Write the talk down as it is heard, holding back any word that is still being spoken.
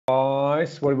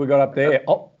Bryce, what have we got up there?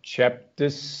 Oh, chapter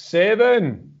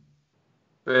 7.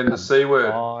 Ben, the C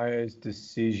word. Buyer's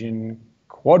decision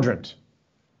quadrant.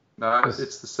 No,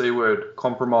 it's the C word.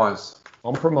 Compromise.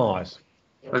 Compromise.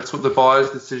 That's what the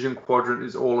buyer's decision quadrant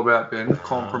is all about, Ben.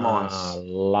 Compromise.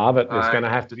 Love it. There's going to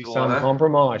have to be some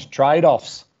compromise.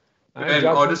 Trade-offs. Ben,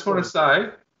 I just want to say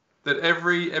that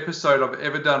every episode I've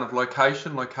ever done of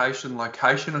location,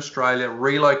 Australia,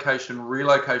 relocation,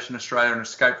 Australia, and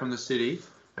escape from the city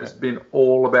has been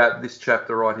all about this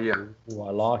chapter right here. Ooh,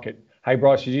 I like it. Hey,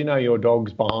 Bryce, did you know your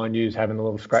dog's behind you is having a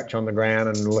little scratch on the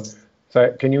ground?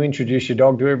 So can you introduce your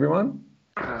dog to everyone?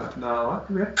 No.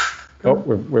 Yeah. Oh,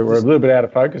 we're a little bit out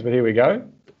of focus, but here we go.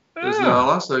 There's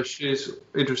Nala, so she's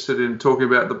interested in talking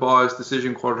about the buyer's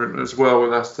decision quadrant as well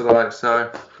with us today.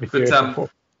 So,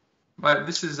 mate,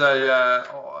 this is the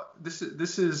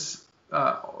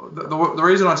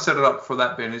reason I set it up for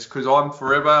that, Ben, is because I'm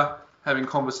forever having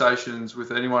conversations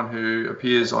with anyone who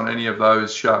appears on any of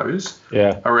those shows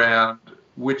around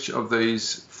which of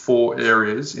these 4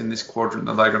 areas in this quadrant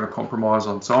that they're going to compromise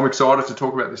on. So I'm excited to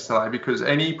talk about this today because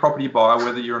any property buyer,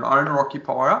 whether you're an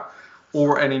owner-occupier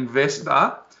or an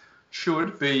investor,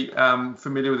 should be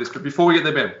familiar with this. But before we get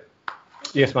there, Ben.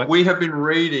 Yes, mate. We have been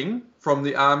reading from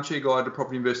the Armchair Guide to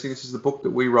Property Investing. This is the book that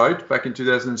we wrote back in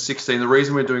 2016. The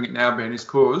reason we're doing it now, Ben, is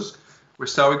because we're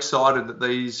so excited that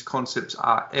these concepts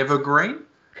are evergreen.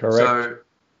 Correct. So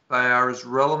they are as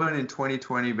relevant in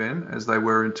 2020, Ben, as they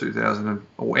were in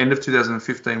end of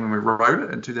 2015 when we wrote it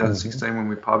and 2016 when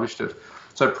we published it.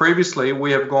 So previously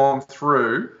we have gone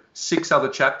through 6 other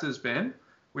chapters, Ben,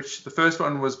 which the first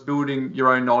one was building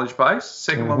your own knowledge base.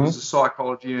 Second one was the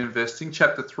psychology of investing.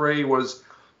 Chapter 3 was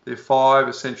the 5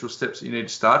 essential steps that you need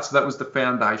to start. So that was the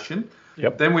foundation.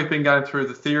 Yep. Then we've been going through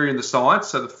the theory and the science.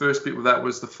 So the first bit of that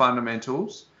was the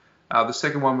fundamentals. The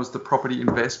second one was the property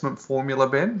investment formula,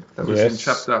 Ben. That was in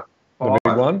chapter 5. The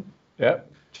big one. Yep.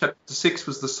 Chapter 6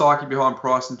 was the psyche behind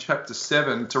price, and chapter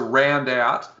 7, to round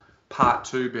out part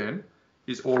 2, Ben,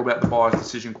 is all about the buyer's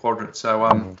decision quadrant.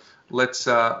 So let's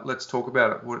talk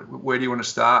about it. Where do you want to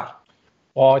start?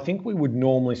 Well, I think we would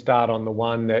normally start on the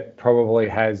one that probably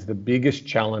has the biggest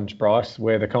challenge, Bryce,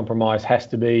 where the compromise has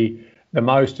to be the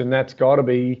most, and that's got to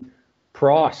be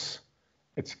price.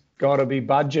 It's got to be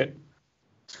budget.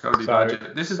 It's got to be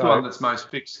budget. This is the one that's most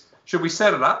fixed. Should we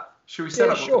set it up? Should we set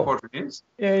up what the quadrant is?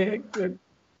 Yeah.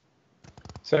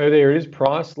 So there is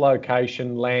price,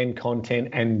 location, land content,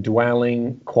 and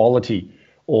dwelling quality,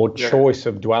 or choice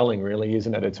of dwelling, really,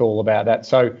 isn't it? It's all about that.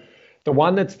 So the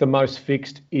one that's the most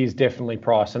fixed is definitely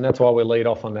price, and that's why we lead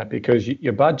off on that, because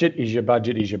your budget is your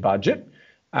budget is your budget.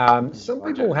 Some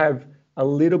people have a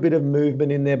little bit of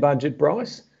movement in their budget,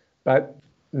 Bryce, but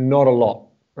not a lot,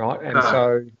 right? And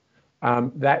so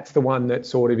that's the one that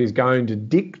sort of is going to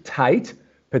dictate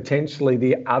potentially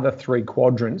the other 3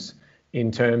 quadrants in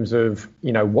terms of,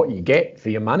 what you get for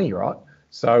your money, right?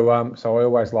 So I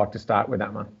always like to start with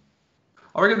that one.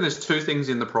 I reckon there's 2 things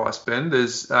in the price, Ben.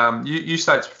 There's you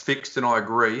say it's fixed, and I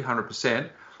agree 100%,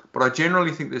 but I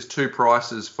generally think there's 2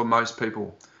 prices for most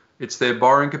people. It's their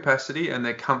borrowing capacity and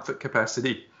their comfort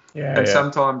capacity.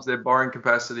 Sometimes their borrowing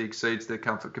capacity exceeds their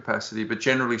comfort capacity, but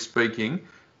generally speaking,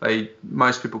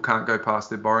 most people can't go past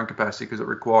their borrowing capacity because it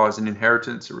requires an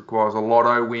inheritance, it requires a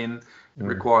lotto win, it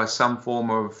requires some form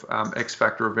of X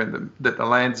factor event that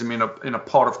lands them in a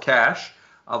pot of cash.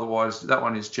 Otherwise, that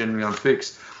one is generally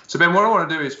unfixed. So, Ben, what I want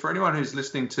to do is, for anyone who's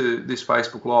listening to this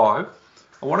Facebook Live,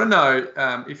 I want to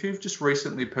know if you've just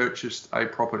recently purchased a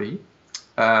property,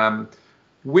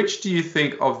 which do you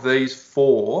think of these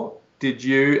 4 did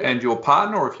you and your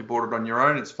partner, or if you bought it on your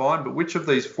own, it's fine, but which of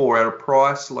these 4 out of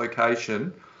price,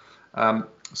 location,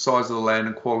 size of the land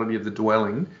and quality of the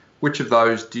dwelling, which of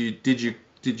those did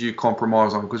you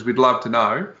compromise on? Because we'd love to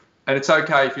know. And it's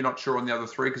okay if you're not sure on the other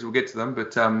 3, because we'll get to them,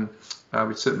 but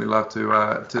we'd certainly love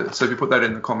to. So if you put that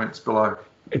in the comments below.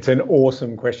 It's an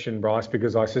awesome question, Bryce,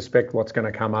 because I suspect what's going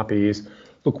to come up is,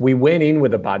 look, we went in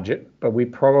with a budget, but we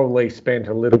probably spent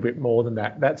a little bit more than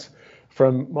that. That's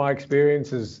from my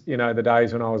experiences, the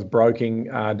days when I was broking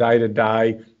day to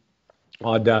day.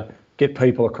 I'd get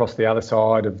people across the other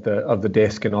side of the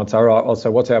desk, and I'd say, all right, so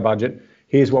what's our budget?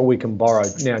 Here's what we can borrow.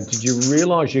 Now, did you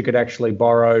realise you could actually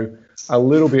borrow a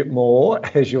little bit more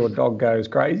as your dog goes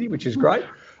crazy, which is great?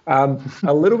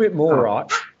 A little bit more,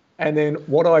 right? And then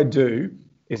what I do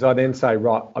is I then say,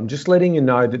 right, I'm just letting you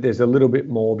know that there's a little bit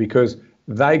more, because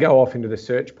they go off into the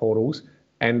search portals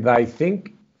and they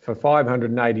think for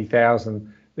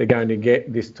 580,000 they're going to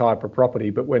get this type of property.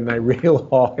 But when they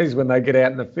realise, when they get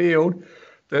out in the field,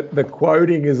 that the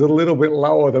quoting is a little bit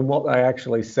lower than what they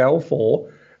actually sell for,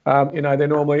 they're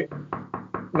normally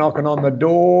knocking on the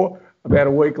door, about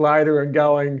a week later and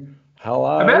going,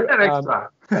 hello. About that extra.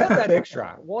 About that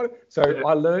extra. What? So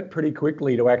I learned pretty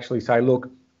quickly to actually say, look,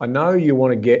 I know you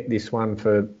want to get this one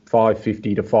for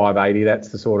 550 to 580. That's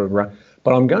the sort of,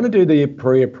 but I'm going to do the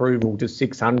pre-approval to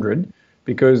 600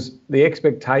 because the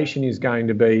expectation is going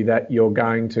to be that you're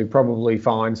going to probably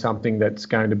find something that's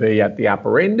going to be at the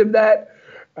upper end of that.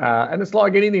 And it's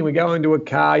like anything. We go into a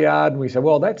car yard and we say,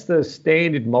 well, that's the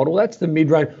standard model. That's the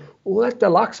mid-range. Well, that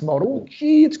deluxe model,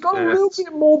 gee, it's got a little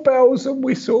bit more bells and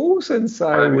whistles. And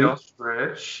so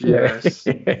stretch, yes.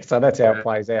 So that's how it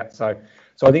plays out. So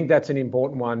I think that's an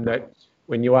important one that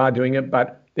when you are doing it,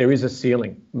 but there is a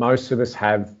ceiling. Most of us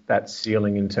have that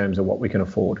ceiling in terms of what we can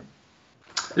afford.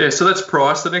 Yeah, so that's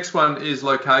price. The next one is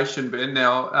location, Ben.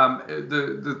 Now,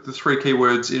 the three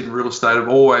keywords in real estate have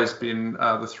always been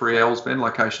the three L's, Ben: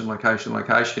 location, location,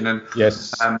 location. And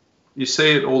yes, you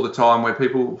see it all the time where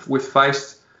people with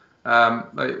faced,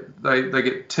 they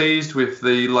get teased with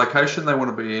the location they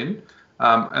want to be in,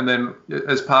 and then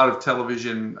as part of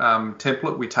television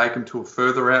template, we take them to a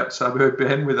further out suburb,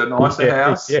 Ben, with a nicer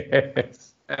house. Yes.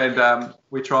 And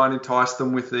we try and entice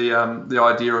them with the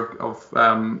idea of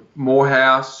more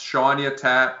house, shinier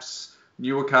taps,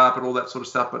 newer carpet, all that sort of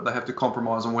stuff, but they have to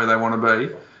compromise on where they want to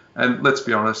be. And let's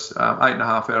be honest, 8.5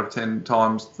 out of 10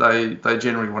 times they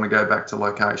generally want to go back to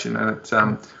location,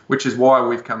 and which is why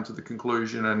we've come to the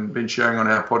conclusion and been sharing on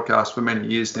our podcast for many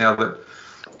years now that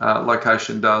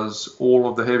location does all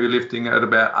of the heavy lifting at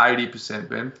about 80%,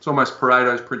 Ben. It's almost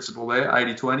Pareto's principle there,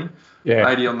 80-20. Yeah.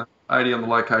 80 on the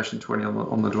location, 20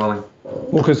 on the dwelling.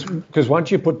 Well, because once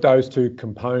you put those two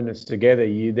components together,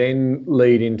 you then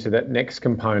lead into that next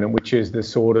component, which is the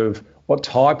sort of what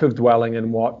type of dwelling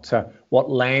and what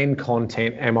land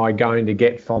content am I going to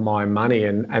get for my money?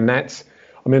 And that's,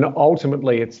 I mean,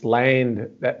 ultimately it's land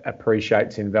that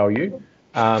appreciates in value.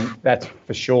 That's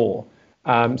for sure.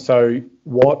 So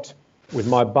what, with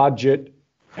my budget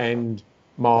and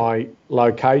my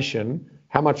location,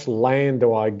 how much land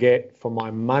do I get for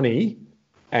my money,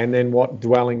 and then what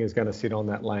dwelling is going to sit on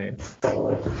that land?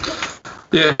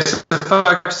 Yes,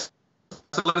 folks,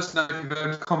 so let us know if you've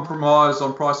heard compromise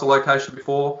on price or location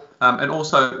before, and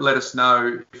also let us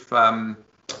know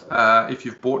if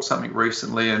you've bought something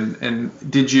recently,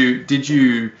 and did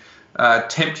you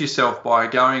tempt yourself by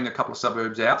going a couple of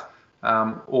suburbs out?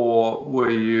 Or were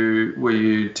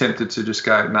you tempted to just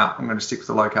go, nah, I'm going to stick with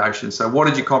the location? So what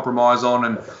did you compromise on?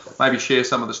 And maybe share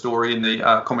some of the story in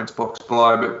the comments box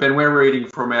below. But Ben, we're reading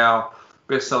from our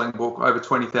best-selling book, over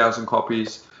 20,000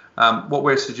 copies. What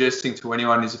we're suggesting to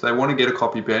anyone is if they want to get a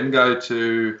copy, Ben, go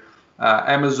to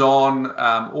Amazon,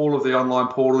 all of the online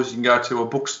portals. You can go to a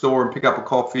bookstore and pick up a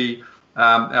copy.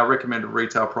 Our recommended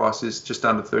retail price is just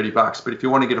under $30. But if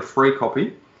you want to get a free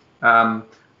copy,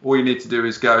 all you need to do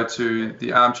is go to the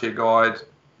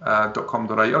armchairguide.com.au.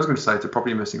 I was going to say it's a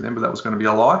property investing then, but that was going to be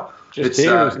a lie. If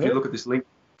you look at this link,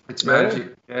 it's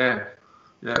magic. Yeah.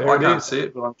 I can't see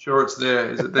it, but I'm sure it's there.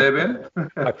 Is it there, Ben?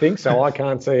 I think so. I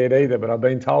can't see it either, but I've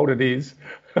been told it is.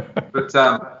 But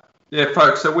yeah,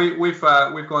 folks. So we've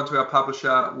gone to our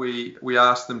publisher. We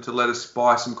asked them to let us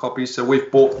buy some copies. So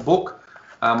we've bought the book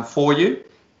for you.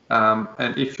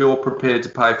 And if you're prepared to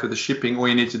pay for the shipping, all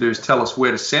you need to do is tell us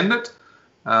where to send it.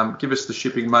 Give us the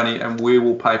shipping money and we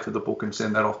will pay for the book and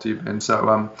send that off to you, Ben.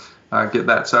 So get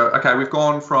that. So, okay, we've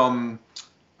gone from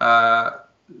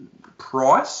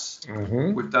price.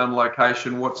 Mm-hmm. We've done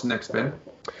location. What's next, Ben?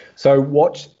 So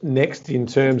what's next in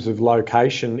terms of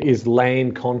location is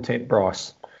land content,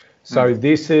 Bryce. So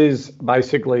this is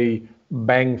basically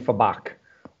bang for buck.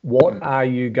 What are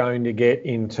you going to get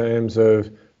in terms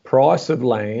of price of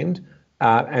land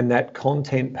and that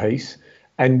content piece?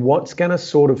 And what's going to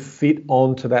sort of fit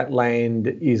onto that land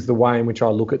is the way in which I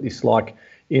look at this. Like,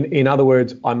 in other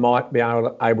words, I might be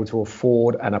able to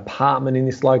afford an apartment in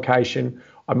this location.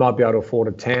 I might be able to afford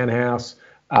a townhouse.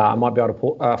 I might be able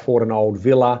to afford an old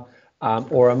villa,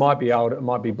 or I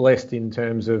might be blessed in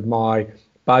terms of my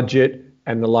budget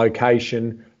and the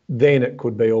location. Then it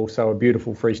could be also a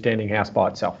beautiful freestanding house by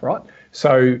itself, right?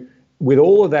 So with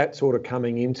all of that sort of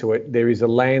coming into it, there is a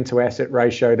land to asset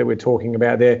ratio that we're talking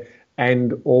about there.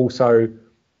 And also,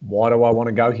 why do I want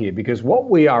to go here? Because what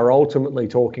we are ultimately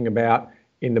talking about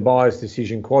in the buyer's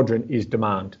decision quadrant is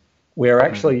demand. We're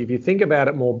actually, if you think about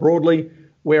it more broadly,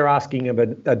 we're asking of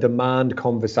a demand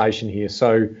conversation here.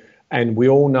 So, and we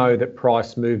all know that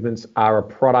price movements are a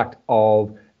product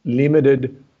of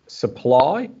limited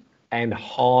supply and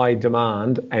high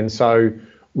demand. And so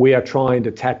we are trying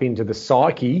to tap into the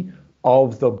psyche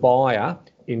of the buyer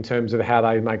in terms of how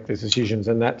they make the decisions.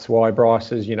 And that's why Bryce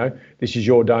says, this is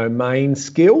your domain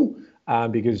skill,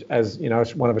 because as,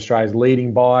 one of Australia's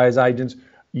leading buyers agents,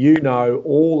 you know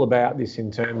all about this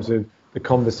in terms of the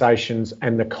conversations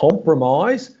and the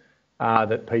compromise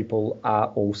that people are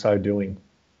also doing.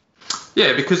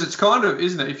 Yeah, because it's kind of,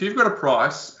 isn't it? If you've got a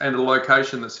price and a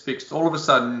location that's fixed, all of a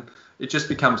sudden it just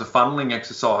becomes a funneling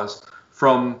exercise.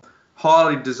 From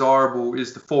highly desirable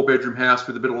is the 4-bedroom house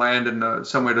with a bit of land and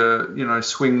somewhere to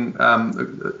swing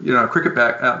a cricket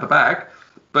bat out the back.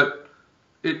 But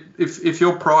if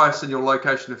your price and your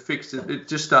location are fixed, it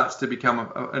just starts to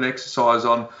become an exercise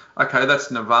on, okay,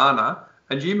 that's nirvana.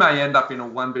 And you may end up in a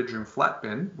 1-bedroom flat,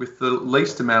 Ben, with the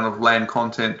least amount of land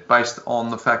content based on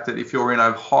the fact that if you're in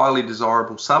a highly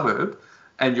desirable suburb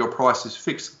and your price is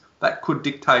fixed, that could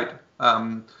dictate,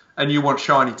 and you want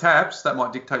shiny taps, that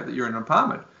might dictate that you're in an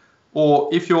apartment. Or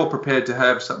if you're prepared to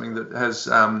have something that has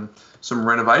some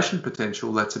renovation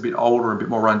potential that's a bit older and a bit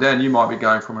more run down, you might be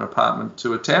going from an apartment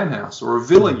to a townhouse or a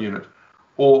villa unit.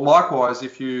 Or likewise,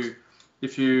 if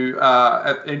you are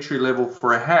at entry level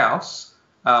for a house,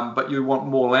 but you want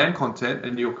more land content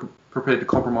and you're prepared to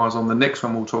compromise on the next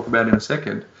one we'll talk about in a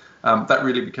second, it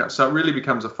really becomes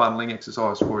a funneling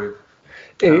exercise for you.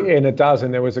 And it does.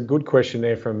 And there was a good question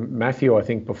there from Matthew, I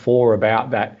think, before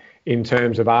about that in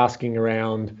terms of asking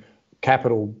around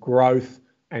capital growth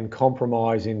and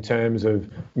compromise in terms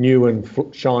of new and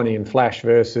shiny and flash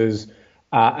versus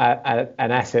an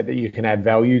asset that you can add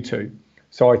value to.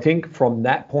 So I think from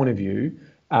that point of view,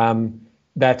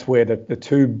 that's where the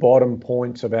two bottom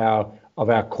points of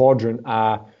our quadrant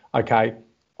are, okay,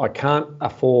 I can't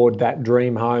afford that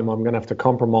dream home. I'm going to have to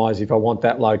compromise if I want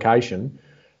that location.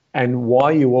 And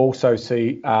why you also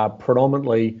see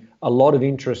predominantly a lot of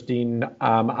interest in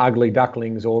ugly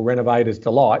ducklings or renovators'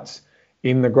 delights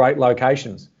in the great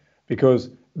locations, because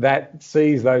that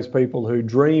sees those people who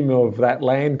dream of that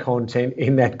land content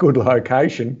in that good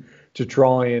location to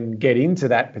try and get into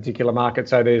that particular market.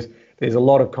 So there's a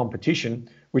lot of competition,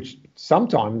 which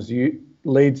sometimes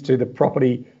leads to the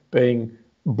property being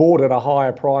bought at a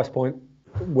higher price point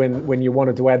when you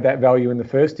wanted to add that value in the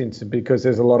first instance, because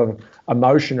there's a lot of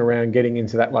emotion around getting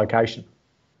into that location.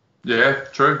 Yeah,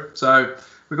 true. So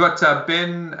we've got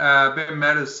Ben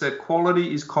Matters said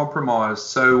quality is compromised,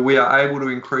 so we are able to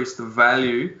increase the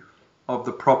value of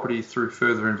the property through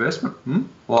further investment.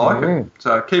 I like it.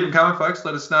 So keep them coming, folks.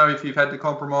 Let us know if you've had to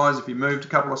compromise, if you moved a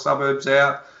couple of suburbs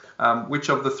out, which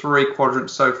of the 3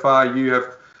 quadrants so far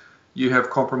you have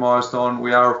compromised on.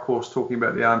 We are, of course, talking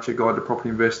about the Armchair Guide to Property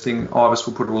Investing. Ivis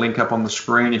will put a link up on the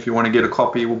screen. If you want to get a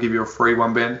copy, we'll give you a free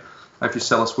one, Ben, if you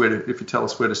tell us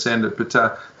where to send it. But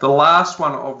the last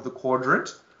one of the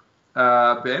quadrant,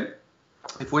 Ben,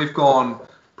 if we've gone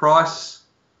price,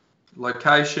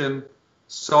 location,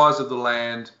 size of the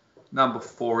land, number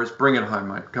 4 is bring it home,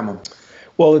 mate. Come on.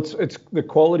 Well, it's the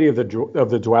quality of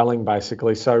the dwelling,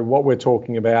 basically. So what we're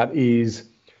talking about is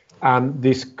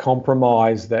this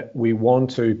compromise that we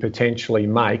want to potentially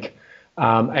make.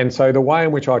 And so the way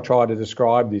in which I try to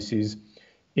describe this is,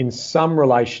 in some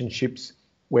relationships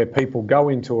where people go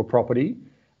into a property,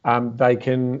 they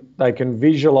can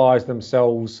visualise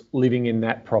themselves living in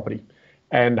that property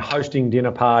and hosting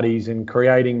dinner parties and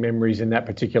creating memories in that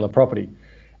particular property,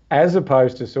 as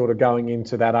opposed to sort of going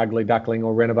into that ugly duckling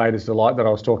or renovator's delight that I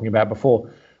was talking about before,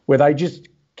 where they just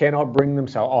cannot bring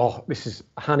themselves,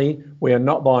 honey, we are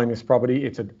not buying this property.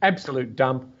 It's an absolute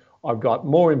dump. I've got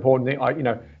more important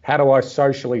things. How do I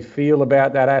socially feel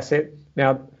about that asset?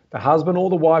 Now, the husband or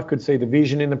the wife could see the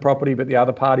vision in the property, but the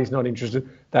other party's not interested.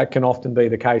 That can often be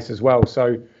the case as well.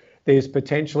 So there's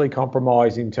potentially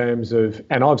compromise in terms of,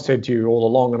 and I've said to you all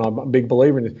along, and I'm a big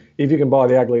believer in this, if you can buy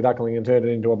the ugly duckling and turn it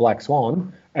into a black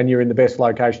swan, and you're in the best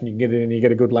location you can get it and you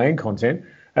get a good land content,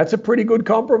 that's a pretty good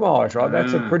compromise, right?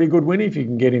 That's a pretty good win if you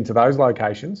can get into those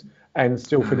locations and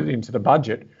still fit it into the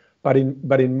budget. But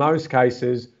in most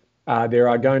cases, there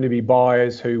are going to be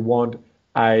buyers who want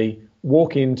a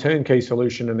walk-in turnkey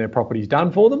solution and their property's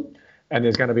done for them. And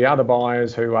there's going to be other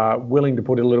buyers who are willing to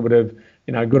put a little bit of,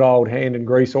 good old hand and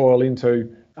grease oil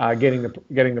into getting the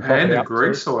property hand up. And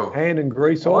grease oil. Hand and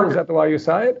grease oil, is that the way you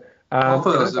say it? I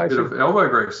thought it was a bit of elbow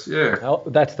grease, yeah.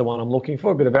 That's the one I'm looking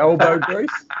for, a bit of elbow grease.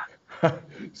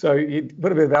 So you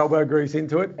put a bit of elbow grease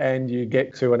into it and you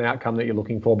get to an outcome that you're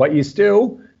looking for. But there's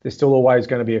still always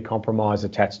going to be a compromise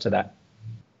attached to that.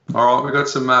 All right, we've got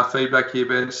some feedback here,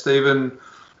 Ben. Stephen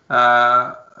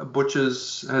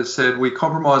Butchers has said, we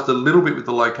compromised a little bit with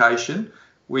the location.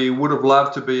 We would have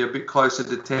loved to be a bit closer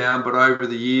to town, but over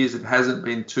the years it hasn't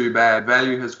been too bad.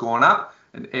 Value has gone up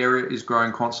and area is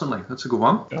growing constantly. That's a good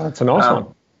one. That's a nice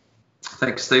one.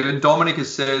 Thanks, Stephen. Dominic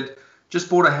has said, just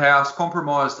bought a house,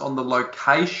 compromised on the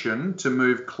location to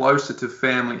move closer to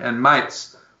family and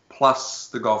mates, plus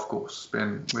the golf course,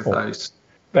 Ben, with those.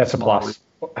 That's a plus.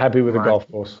 Happy with the Right.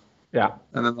 golf course. Yeah.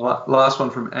 And then the last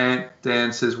one from Ant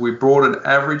Dan says, we bought an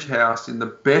average house in the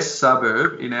best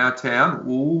suburb in our town.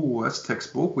 Ooh, that's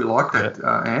textbook. We like that,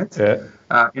 Ant.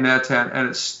 Yeah. In our town, and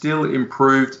it's still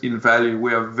improved in value.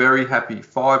 We are very happy.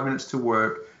 5 minutes to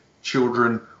work.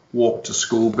 Children walk to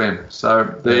school, Ben. So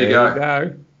there you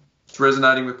go. It's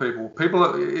resonating with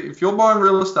people. If you're buying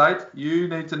real estate, you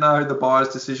need to know the buyer's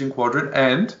decision quadrant.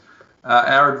 And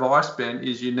our advice, Ben,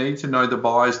 is you need to know the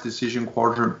buyer's decision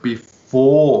quadrant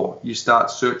before you start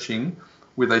searching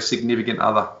with a significant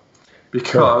other,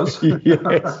 because you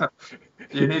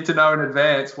need to know in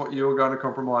advance what you're going to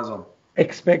compromise on.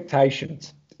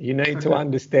 Expectations. You need to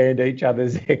understand each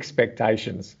other's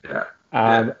expectations. Yeah.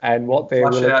 And what they're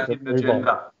Flush willing out to hidden move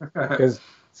agenda. on. Because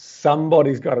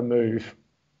somebody's got to move.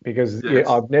 Because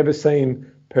I've never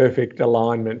seen perfect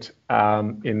alignment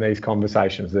in these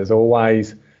conversations. There's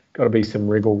always got to be some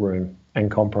wriggle room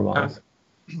and compromise.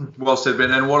 Well said,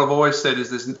 Ben. And what I've always said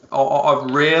is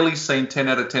I've rarely seen 10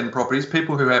 out of 10 properties.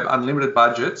 People who have unlimited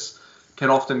budgets can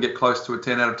often get close to a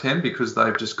 10 out of 10 because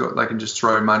they can just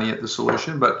throw money at the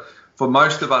solution. But for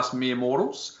most of us mere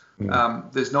mortals,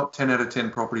 there's not 10 out of 10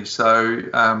 properties.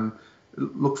 So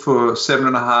look for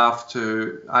 7.5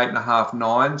 to 8.5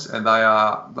 nines, and they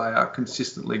are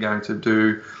consistently going to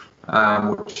do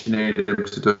what you need them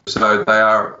to do. So they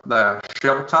are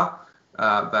shelter. They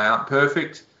aren't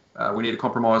perfect. We need to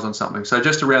compromise on something. So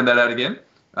just to round that out again,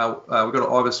 we've got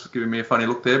Ivis giving me a funny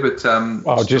look there, but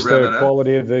just the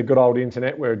quality of the good old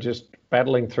internet. We're just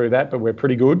battling through that, but we're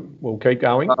pretty good. We'll keep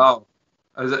going. Oh,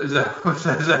 is that,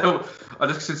 I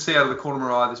just can see out of the corner of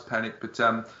my eye this panic, but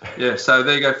so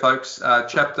there you go, folks.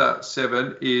 Chapter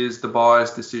 7 is the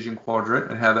buyer's decision quadrant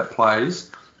and how that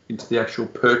plays into the actual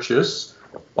purchase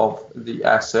of the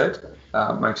asset.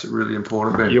 Makes it really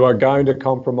important, Ben. You are going to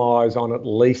compromise on at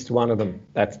least one of them.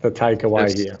 That's the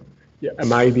takeaway here. Yeah,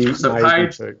 maybe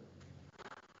two.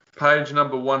 Page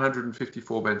number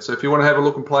 154, Ben. So if you want to have a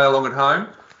look and play along at home,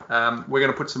 we're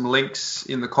going to put some links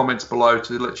in the comments below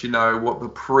to let you know what the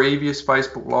previous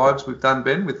Facebook Lives we've done,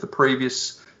 Ben, with the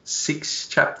previous 6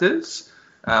 chapters.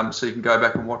 So you can go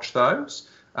back and watch those.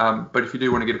 But if you do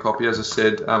want to get a copy, as I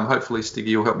said, hopefully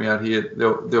Stiggy will help me out here.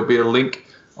 There'll be a link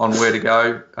on where to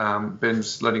go.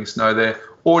 Ben's letting us know there.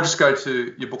 Or just go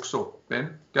to your bookstore,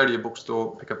 Ben. Go to your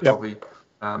bookstore, pick up a copy,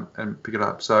 and pick it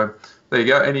up. So there you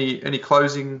go. Any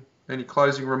closing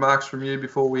remarks from you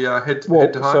before we head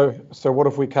to home? So what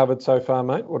have we covered so far,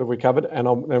 mate? What have we covered? And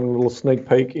a little sneak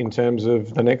peek in terms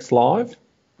of the next live.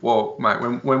 Well, mate,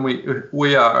 when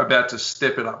we are about to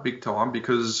step it up big time,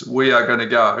 because we are going to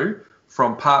go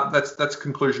from that's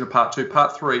conclusion of part 2.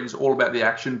 Part 3 is all about the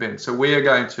action, Ben. So we are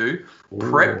going to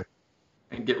prep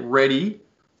and get ready,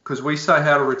 because we say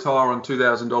how to retire on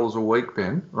 $2,000 a week,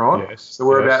 Ben, right? Yes. So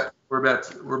we're about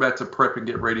to prep and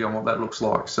get ready on what that looks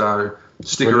like. So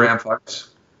stick around,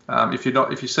 folks. If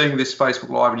you're seeing this Facebook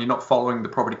Live and you're not following the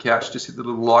Property Couch, just hit the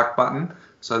little like button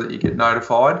so that you get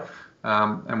notified.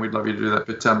 And we'd love you to do that.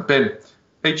 But Ben,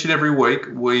 each and every week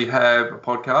we have a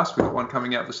podcast. We've got one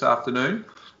coming out this afternoon.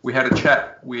 We had a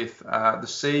chat with the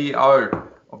CEO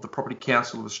of the Property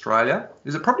Council of Australia.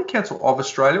 Is it Property Council of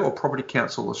Australia or Property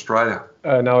Council Australia?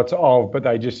 No, it's of, but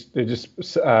they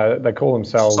call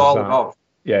themselves. Of.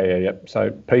 Yeah.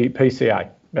 So PCA.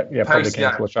 Yeah, Property PCA.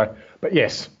 Council Australia. But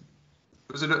yes.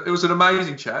 It was an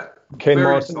amazing chat. Ken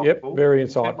Morrison, very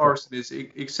insightful. Ken Morrison is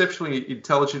exceptionally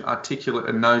intelligent, articulate,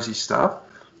 and nosy stuff.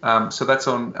 So that's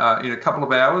on in a couple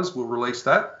of hours. We'll release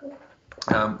that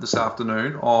this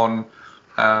afternoon on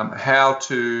how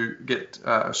to get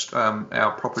our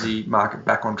property market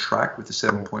back on track with the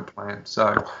 7-point plan.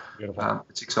 So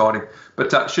it's exciting.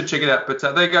 But should check it out. But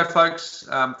there you go, folks.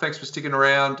 Thanks for sticking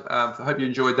around. I hope you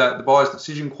enjoyed that. The Buyer's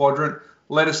Decision Quadrant.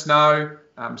 Let us know.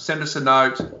 Send us a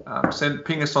note.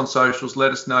 Ping us on socials.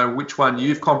 Let us know which one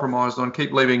you've compromised on.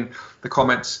 Keep leaving the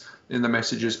comments in the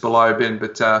messages below, Ben.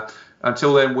 But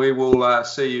until then, we will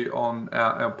see you on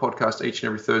our podcast each and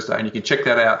every Thursday. And you can check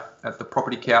that out at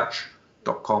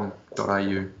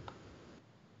thepropertycouch.com.au.